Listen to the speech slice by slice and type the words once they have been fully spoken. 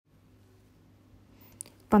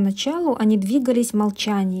Поначалу они двигались в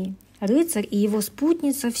молчании. Рыцарь и его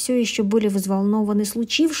спутница все еще были взволнованы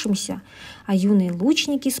случившимся, а юный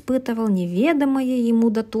лучник испытывал неведомое ему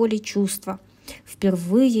дотоле чувство.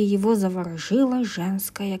 Впервые его заворожила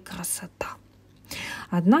женская красота.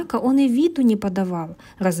 Однако он и виду не подавал,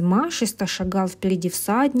 размашисто шагал впереди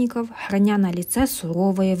всадников, храня на лице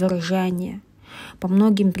суровое выражение. По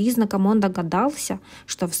многим признакам он догадался,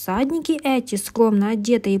 что всадники эти, скромно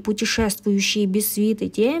одетые и путешествующие без свиты,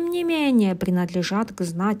 тем не менее принадлежат к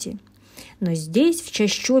знати. Но здесь, в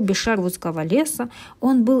чащобе шервудского леса,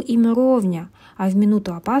 он был им ровня, а в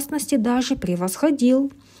минуту опасности даже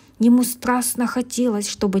превосходил. Ему страстно хотелось,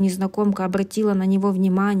 чтобы незнакомка обратила на него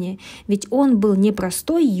внимание, ведь он был не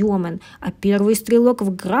простой йомен, а первый стрелок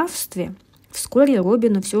в графстве. Вскоре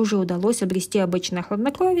Робину все же удалось обрести обычное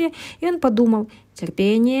хладнокровие, и он подумал: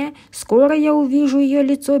 терпение, скоро я увижу ее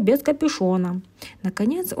лицо без капюшона.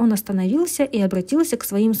 Наконец он остановился и обратился к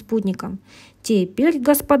своим спутникам. «Теперь,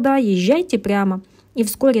 господа, езжайте прямо, и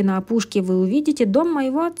вскоре на опушке вы увидите дом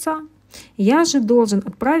моего отца. Я же должен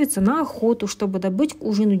отправиться на охоту, чтобы добыть к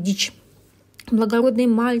ужину дичь». «Благородный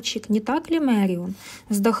мальчик, не так ли, Мэрион?» —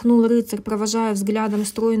 вздохнул рыцарь, провожая взглядом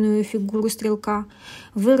стройную фигуру стрелка.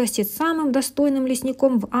 «Вырастет самым достойным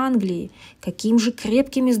лесником в Англии. Каким же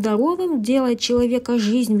крепким и здоровым делает человека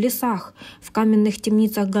жизнь в лесах. В каменных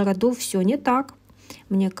темницах городов все не так».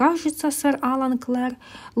 «Мне кажется, сэр Алан Клэр»,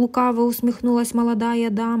 — лукаво усмехнулась молодая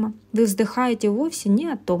дама, — «вы вздыхаете вовсе не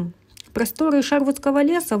о том. Просторы шервудского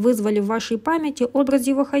леса вызвали в вашей памяти образ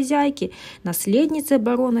его хозяйки, наследницы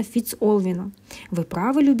барона Фитцолвина. Вы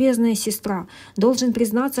правы, любезная сестра. Должен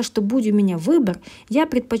признаться, что, будь у меня выбор, я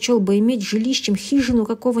предпочел бы иметь жилищем хижину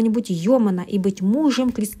какого-нибудь йомана и быть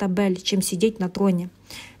мужем Кристабель, чем сидеть на троне».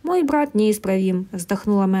 «Мой брат неисправим», —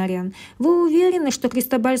 вздохнула Мэриан. «Вы уверены, что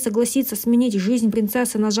Кристабель согласится сменить жизнь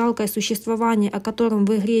принцессы на жалкое существование, о котором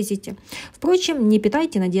вы грезите? Впрочем, не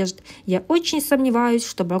питайте надежд. Я очень сомневаюсь,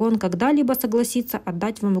 что барон когда-либо согласится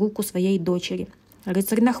отдать вам руку своей дочери».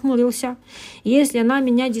 Рыцарь нахмурился. «Если она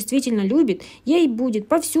меня действительно любит, ей будет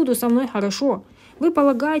повсюду со мной хорошо. Вы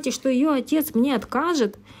полагаете, что ее отец мне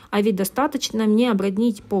откажет? А ведь достаточно мне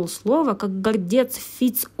обронить полслова, как гордец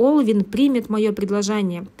Фитцолвин примет мое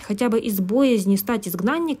предложение, хотя бы из боязни стать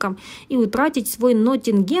изгнанником и утратить свой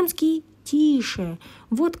ноттингемский...» «Тише!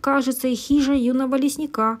 Вот, кажется, и хижа юного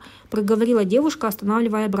лесника», — проговорила девушка,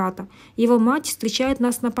 останавливая брата. «Его мать встречает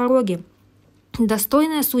нас на пороге.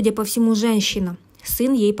 Достойная, судя по всему, женщина».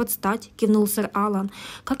 «Сын ей подстать», — кивнул сэр Алан.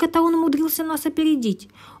 «Как это он умудрился нас опередить?»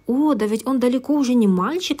 «О, да ведь он далеко уже не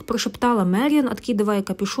мальчик», — прошептала Мэриан, откидывая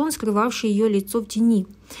капюшон, скрывавший ее лицо в тени.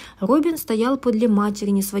 Робин стоял подле матери,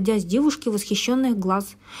 не сводя с девушки восхищенных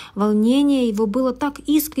глаз. Волнение его было так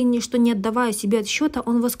искренне, что, не отдавая себе отсчета,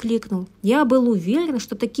 он воскликнул: «Я был уверен,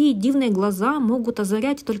 что такие дивные глаза могут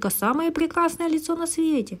озарять только самое прекрасное лицо на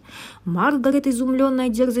свете». Маргарет, изумленная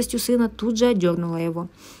дерзостью сына, тут же одернула его.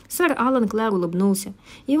 Сэр Алан Клэр улыбнулся.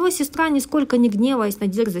 Его сестра, нисколько не гневаясь на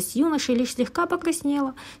дерзость юноши, лишь слегка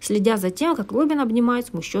покраснела, следя за тем, как Робин обнимает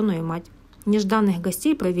смущенную мать. Нежданных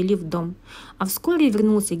гостей провели в дом. А вскоре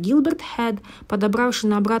вернулся Гилберт Хед, подобравший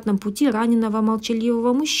на обратном пути раненого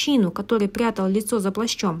молчаливого мужчину, который прятал лицо за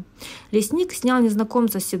плащом. Лесник снял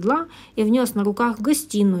незнакомца с седла и внес на руках в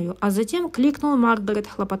гостиную, а затем кликнул Маргарет,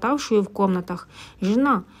 хлопотавшую в комнатах.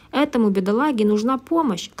 «Жена, этому бедолаге нужна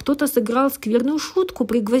помощь. Кто-то сыграл скверную шутку,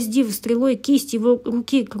 пригвоздив стрелой кисть его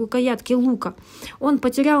руки к рукоятке лука. Он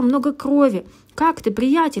потерял много крови. «Как ты,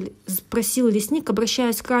 приятель?» — спросил лесник,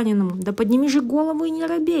 обращаясь к раненому. «Да подними же голову и не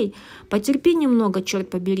робей. Потерпи немного, черт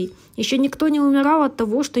побери. Еще никто не умирал от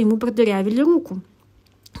того, что ему продырявили руку».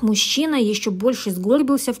 Мужчина еще больше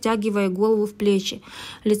сгорбился, втягивая голову в плечи.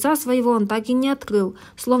 Лица своего он так и не открыл,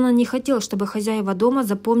 словно не хотел, чтобы хозяева дома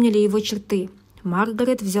запомнили его черты.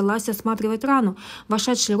 Маргарет взялась осматривать рану.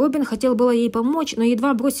 Вошедший Робин хотел было ей помочь, но,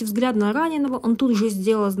 едва бросив взгляд на раненого, он тут же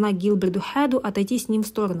сделал знак Гилберту Хеду отойти с ним в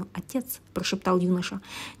сторону. «Отец», — прошептал юноша,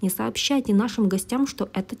 — «не сообщайте нашим гостям, что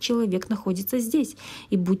этот человек находится здесь,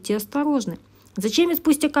 и будьте осторожны». «Зачем из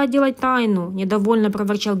пустяка делать тайну?» – недовольно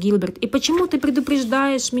проворчал Гилберт. «И почему ты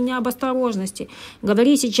предупреждаешь меня об осторожности?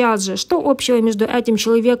 Говори сейчас же, что общего между этим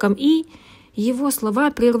человеком и...» Его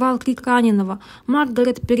слова прервал крик раненого.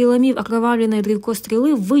 Маргарет, переломив окровавленное древко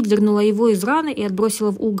стрелы, выдернула его из раны и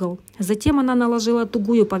отбросила в угол. Затем она наложила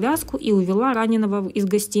тугую повязку и увела раненого из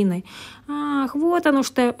гостиной. «Ах, вот оно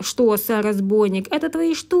что, сэр-разбойник, это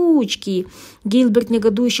твои штучки!» Гилберт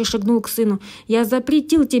негодующе шагнул к сыну. «Я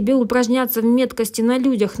запретил тебе упражняться в меткости на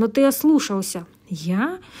людях, но ты ослушался».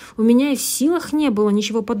 «Я? У меня и в силах не было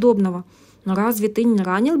ничего подобного». «Но разве ты не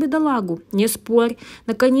ранил бедолагу? Не спорь.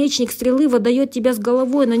 Наконечник стрелы выдает тебя с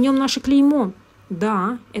головой, на нем наше клеймо».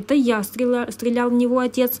 «Да, это я стрелял в него,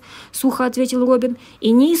 отец», — сухо ответил Робин,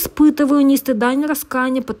 «и не испытываю ни стыда, ни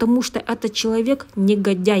раскаяния, потому что этот человек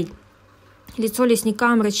негодяй». Лицо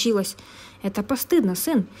лесника омрачилось. «Это постыдно,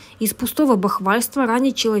 сын. Из пустого бахвальства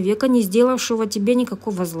ранить человека, не сделавшего тебе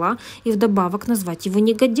никакого зла, и вдобавок назвать его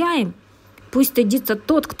негодяем. Пусть стыдится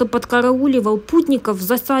тот, кто подкарауливал путников в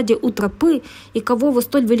засаде у тропы и кого вы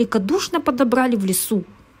столь великодушно подобрали в лесу».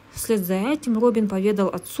 Вслед за этим Робин поведал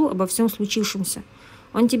отцу обо всем случившемся.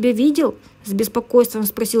 «Он тебя видел?» — с беспокойством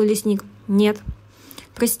спросил лесник. «Нет».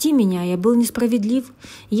 «Прости меня, я был несправедлив.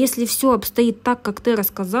 Если все обстоит так, как ты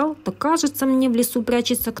рассказал, то, кажется, мне в лесу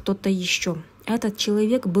прячется кто-то еще. Этот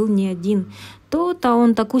человек был не один. То-то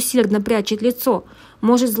он так усердно прячет лицо.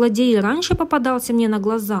 Может, злодей раньше попадался мне на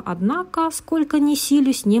глаза, однако, сколько ни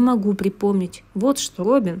силюсь, не могу припомнить. Вот что,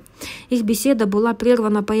 Робин». Их беседа была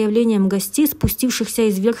прервана появлением гостей, спустившихся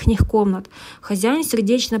из верхних комнат. Хозяин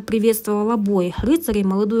сердечно приветствовал обоих, рыцаря и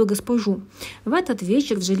молодую госпожу. В этот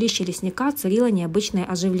вечер в жилище лесника царило необычное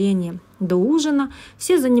оживление. До ужина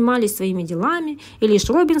все занимались своими делами, и лишь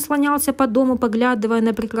Робин слонялся по дому, поглядывая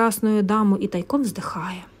на прекрасную даму и тайком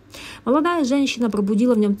вздыхая. Молодая женщина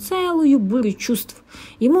пробудила в нем целую бурю чувств.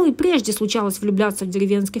 Ему и прежде случалось влюбляться в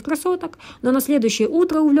деревенских красоток, но на следующее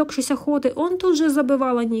утро, увлекшись охотой, он тут же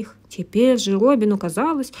забывал о них. Теперь же Робину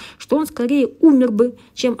казалось, что он скорее умер бы,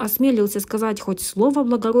 чем осмелился сказать хоть слово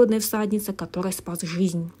благородной всаднице, которая спас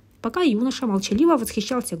жизнь. Пока юноша молчаливо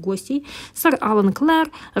восхищался гостей, сэр Алан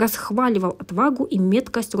Клэр расхваливал отвагу и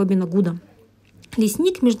меткость Робина Гуда.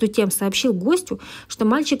 Лесник, между тем, сообщил гостю, что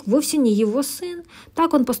мальчик вовсе не его сын.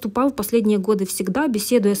 Так он поступал в последние годы всегда,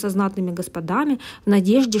 беседуя со знатными господами, в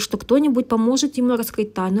надежде, что кто-нибудь поможет ему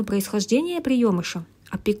раскрыть тайну происхождения приемыша.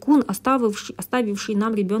 Опекун, оставивший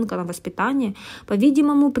нам ребенка на воспитание,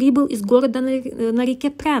 по-видимому, прибыл из города на реке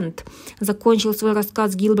Трент, закончил свой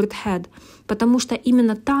рассказ Гилберт Хед, потому что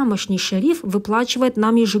именно тамошний шериф выплачивает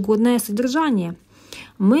нам ежегодное содержание.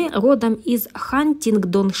 Мы родом из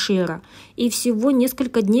Хантингдоншира, и всего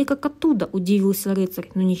несколько дней как оттуда, удивился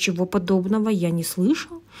рыцарь. Но ничего подобного я не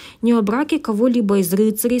слышал. Ни о браке кого-либо из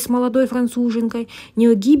рыцарей с молодой француженкой, ни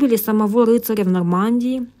о гибели самого рыцаря в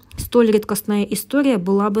Нормандии. Столь редкостная история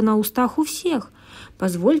была бы на устах у всех.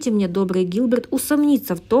 Позвольте мне, добрый Гилберт,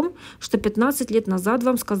 усомниться в том, что 15 лет назад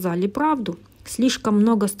вам сказали правду. Слишком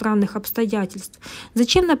много странных обстоятельств.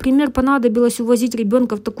 Зачем, например, понадобилось увозить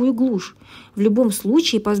ребенка в такую глушь? В любом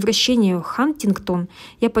случае, по возвращению в Хантингтон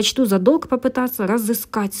я почту за долг попытаться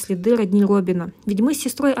разыскать следы родни Робина, ведь мы с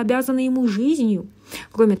сестрой обязаны ему жизнью.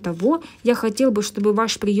 Кроме того, я хотел бы, чтобы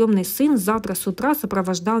ваш приемный сын завтра с утра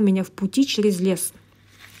сопровождал меня в пути через лес.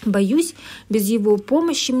 Боюсь, без его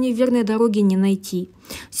помощи мне верной дороги не найти.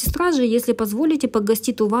 Сестра же, если позволите,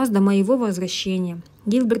 погостит у вас до моего возвращения».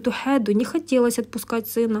 Гилберту Хеду не хотелось отпускать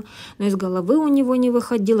сына, но из головы у него не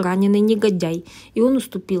выходил раненый негодяй, и он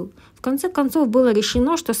уступил. В конце концов было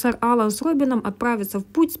решено, что сэр Алан с Робином отправятся в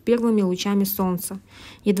путь с первыми лучами солнца.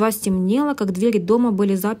 Едва стемнело, как двери дома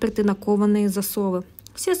были заперты на кованые засовы.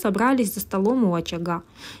 Все собрались за столом у очага.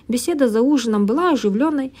 Беседа за ужином была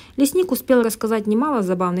оживленной. Лесник успел рассказать немало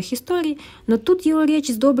забавных историй, но тут его речь,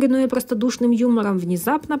 сдобренную простодушным юмором,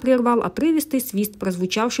 внезапно прервал отрывистый свист,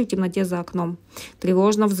 прозвучавший в темноте за окном.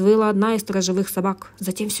 Тревожно взвыла одна из сторожевых собак.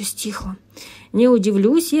 Затем все стихло. «Не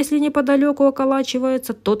удивлюсь, если неподалеку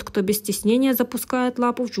околачивается тот, кто без стеснения запускает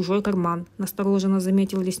лапу в чужой карман», — настороженно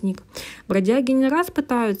заметил лесник. «Бродяги не раз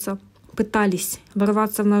пытались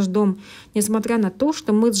ворваться в наш дом, несмотря на то,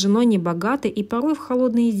 что мы с женой не богаты и порой в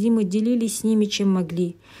холодные зимы делились с ними, чем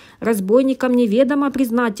могли. Разбойникам неведома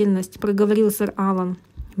признательность», — проговорил сэр Алан.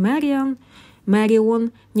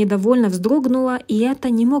 Мэрион недовольно вздрогнула, и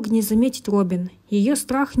это не мог не заметить Робин. Ее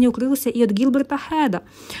страх не укрылся и от Гилберта Хеда.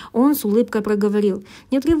 Он с улыбкой проговорил: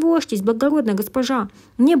 «Не тревожьтесь, благородная госпожа,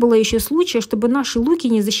 не было еще случая, чтобы наши луки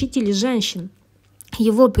не защитили женщин».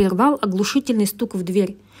 Его прервал оглушительный стук в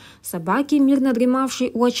дверь. Собаки, мирно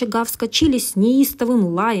дремавшие у очага, вскочили с неистовым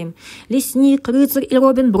лаем. Лесник, рыцарь и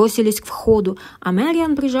Робин бросились к входу, а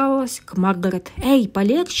Мэриан прижалась к Маргарет. «Эй,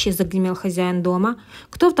 полегче!» — загремел хозяин дома.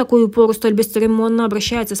 «Кто в такую пору столь бесцеремонно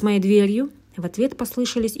обращается с моей дверью?» В ответ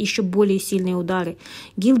послышались еще более сильные удары.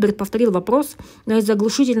 Гилберт повторил вопрос, но из-за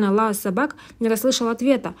оглушительного лая собак не расслышал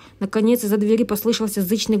ответа. Наконец из-за двери послышался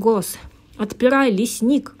зычный голос. «Отпирай,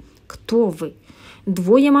 лесник!» «Кто вы?»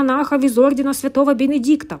 «Двое монахов из ордена святого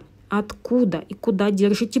Бенедикта». «Откуда и куда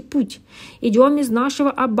держите путь?» «Идем из нашего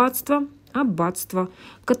аббатства». Аббатство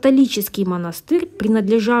 – католический монастырь,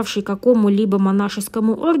 принадлежавший какому-либо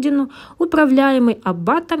монашескому ордену, управляемый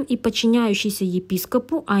аббатом и подчиняющийся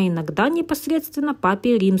епископу, а иногда непосредственно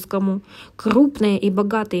папе римскому. Крупные и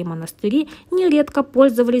богатые монастыри нередко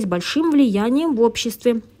пользовались большим влиянием в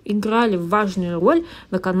обществе, играли важную роль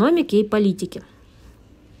в экономике и политике.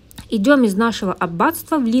 Идем из нашего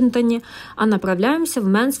аббатства в Линтоне, а направляемся в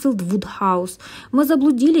Мэнсфилд-Вуд-хаус. Мы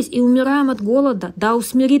заблудились и умираем от голода. Да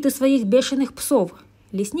усмири ты своих бешеных псов.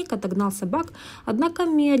 Лесник отогнал собак, однако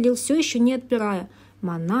медлил, все еще не отпирая.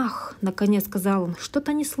 «Монах», — наконец сказал он, —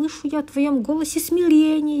 «что-то не слышу я в твоем голосе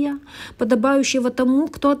смирения, подобающего тому,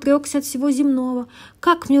 кто отрекся от всего земного.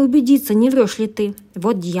 Как мне убедиться, не врешь ли ты?»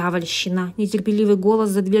 «Вот дьявольщина!» — нетерпеливый голос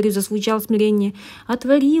за дверью зазвучал смирение.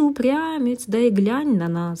 «Отвори, упрямец, да и глянь на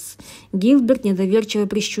нас!» Гилберт недоверчиво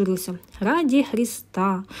прищурился. «Ради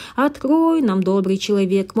Христа! Открой нам, добрый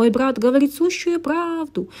человек! Мой брат говорит сущую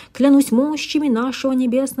правду! Клянусь мощами нашего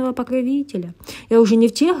небесного покровителя! Я уже не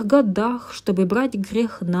в тех годах, чтобы брать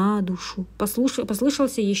грех на душу!»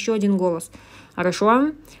 Послышался еще один голос.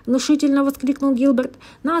 «Хорошо!» — внушительно воскликнул Гилберт.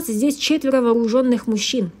 «Нас здесь 4 вооруженных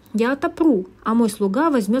мужчин. Я отопру, а мой слуга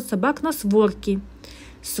возьмет собак на сворки».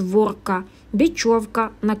 Сворка –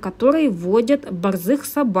 бечевка, на которой водят борзых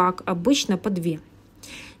собак, обычно по 2.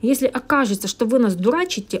 Если окажется, что вы нас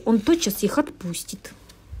дурачите, он тотчас их отпустит.